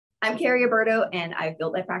I'm Carrie Aburto, and I've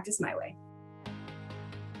built my practice my way.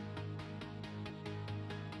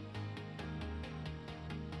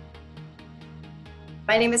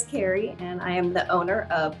 My name is Carrie, and I am the owner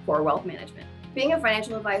of Core Wealth Management. Being a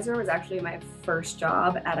financial advisor was actually my first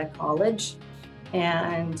job at a college,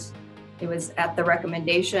 and it was at the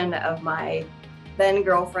recommendation of my then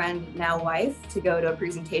girlfriend, now wife, to go to a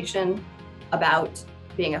presentation about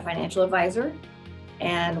being a financial advisor.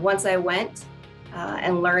 And once I went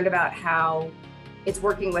and learned about how it's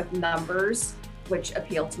working with numbers, which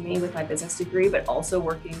appealed to me with my business degree, but also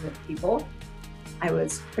working with people, I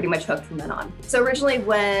was pretty much hooked from then on. So originally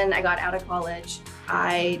when I got out of college,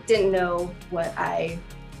 I didn't know what I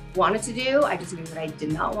wanted to do. I just knew what I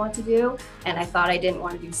did not want to do. And I thought I didn't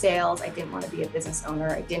want to do sales. I didn't want to be a business owner.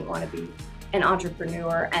 I didn't want to be an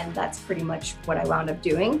entrepreneur. And that's pretty much what I wound up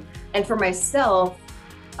doing. And for myself,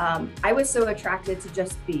 I was so attracted to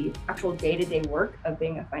just the actual day-to-day work of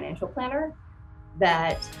being a financial planner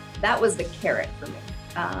that was the carrot for me.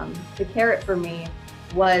 The carrot for me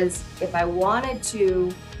was if I wanted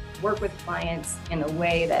to work with clients in a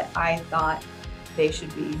way that I thought they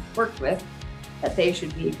should be worked with, that they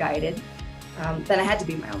should be guided, then I had to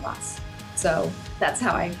be my own boss. So that's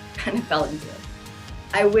how I kind of fell into it.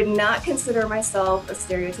 I would not consider myself a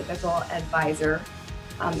stereotypical advisor.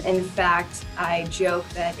 In fact, I joke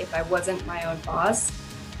that if I wasn't my own boss,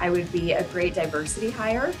 I would be a great diversity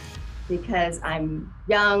hire because I'm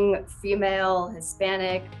young, female,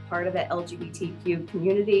 Hispanic, part of the LGBTQ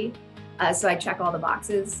community. So I check all the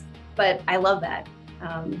boxes, but I love that.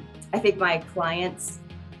 I think my clients,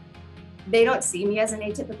 they don't see me as an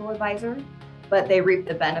atypical advisor, but they reap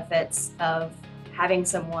the benefits of having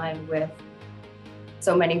someone with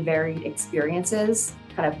so many varied experiences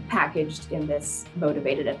kind of packaged in this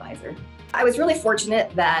motivated advisor. I was really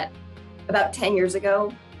fortunate that about 10 years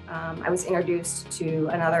ago, I was introduced to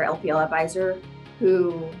another LPL advisor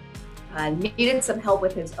who needed some help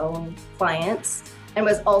with his own clients and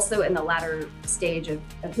was also in the latter stage of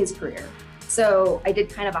his career. So I did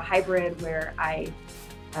kind of a hybrid where I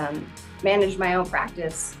managed my own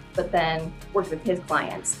practice, but then worked with his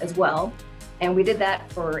clients as well. And we did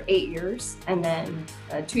that for 8 years. And then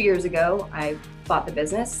 2 years ago, I bought the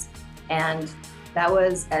business. And that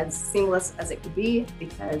was as seamless as it could be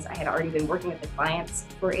because I had already been working with the clients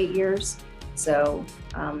for 8 years. So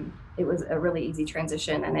it was a really easy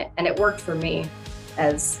transition, and it worked for me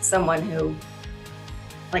as someone who,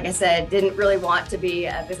 like I said, didn't really want to be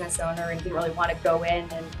a business owner and didn't really want to go in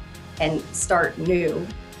and start new.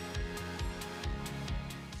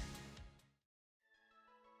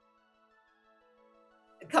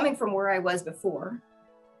 Coming from where I was before,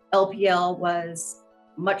 LPL was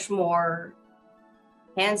much more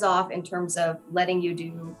hands-off in terms of letting you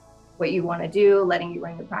do what you want to do, letting you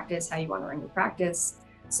run your practice how you want to run your practice.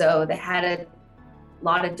 So they had a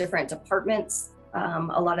lot of different departments, a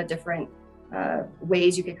lot of different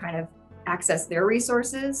ways you could kind of access their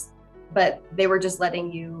resources, but they were just letting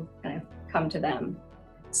you kind of come to them.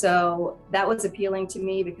 So that was appealing to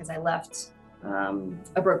me because I left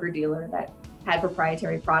a broker-dealer that had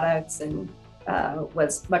proprietary products and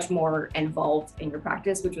was much more involved in your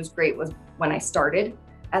practice, which was great was when I started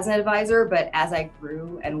as an advisor, but as I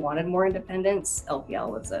grew and wanted more independence,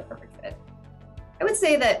 LPL was a perfect fit. I would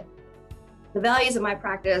say that the values of my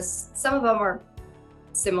practice, some of them are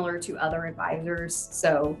similar to other advisors.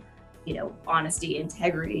 So, honesty,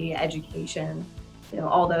 integrity, education,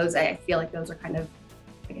 all those, I feel like those are kind of,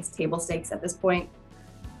 I guess, table stakes at this point.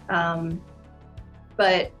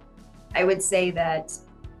 But I would say that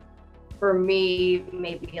for me,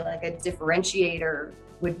 maybe like a differentiator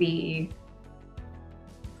would be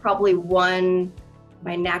probably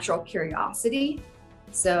my natural curiosity.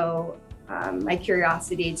 So my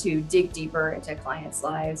curiosity to dig deeper into clients'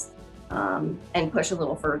 lives and push a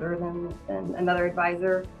little further than another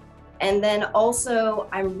advisor. And then also,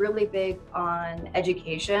 I'm really big on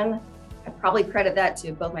education. I probably credit that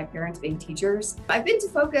to both my parents being teachers. I've been to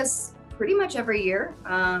Focus pretty much every year.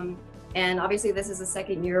 And obviously this is the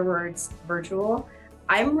second year where it's virtual.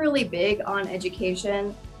 I'm really big on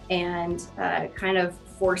education and kind of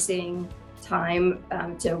forcing time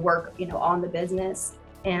to work, on the business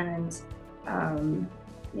and,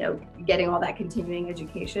 getting all that continuing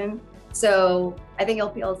education. So I think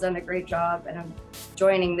LPL has done a great job, and I'm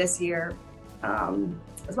joining this year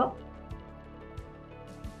as well.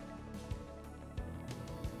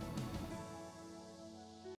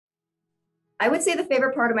 I would say the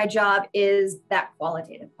favorite part of my job is that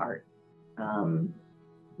qualitative part.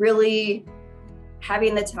 Really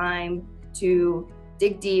having the time to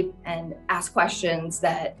dig deep and ask questions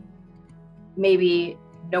that maybe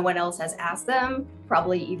no one else has asked them,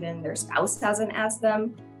 probably even their spouse hasn't asked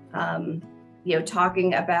them.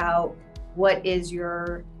 Talking about what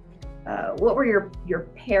were your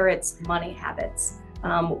parents' money habits?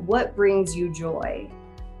 What brings you joy?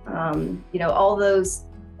 All those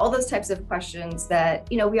types of questions that,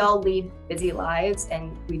 we all lead busy lives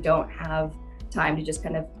and we don't have time to just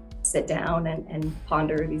kind of sit down and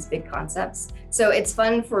ponder these big concepts. So it's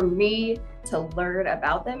fun for me to learn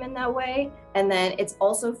about them in that way. And then it's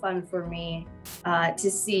also fun for me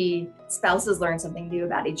to see spouses learn something new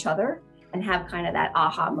about each other and have kind of that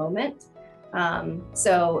aha moment. And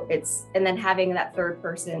then having that third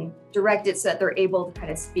person direct it so that they're able to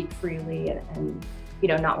kind of speak freely and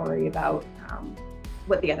not worry about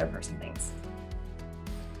what the other person thinks.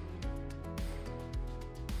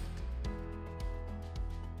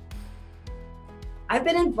 I've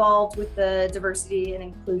been involved with the diversity and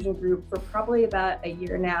inclusion group for probably about a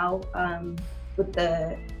year now, with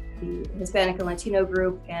the Hispanic and Latino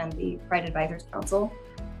group and the Pride Advisors Council.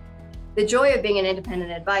 The joy of being an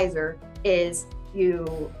independent advisor is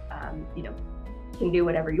you can do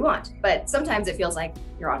whatever you want, but sometimes it feels like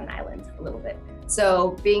you're on an island a little bit.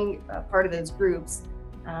 So being a part of those groups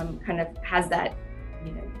kind of has that,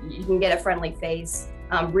 you can get a friendly face,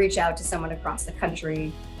 reach out to someone across the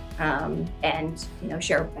country, and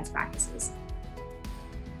share best practices.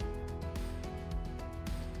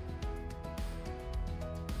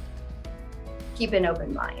 Keep an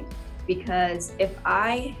open mind, because if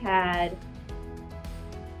I had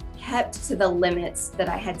kept to the limits that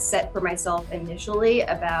I had set for myself initially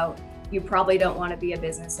about you probably don't want to be a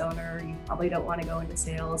business owner, you probably don't want to go into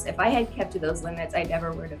sales, if I had kept to those limits, I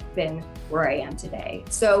never would have been where I am today.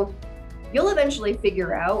 So you'll eventually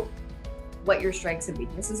figure out what your strengths and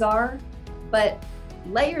weaknesses are, but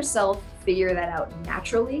let yourself figure that out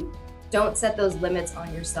naturally. Don't set those limits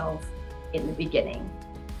on yourself in the beginning.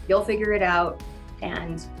 You'll figure it out,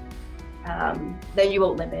 and then you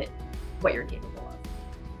won't limit what you're capable of.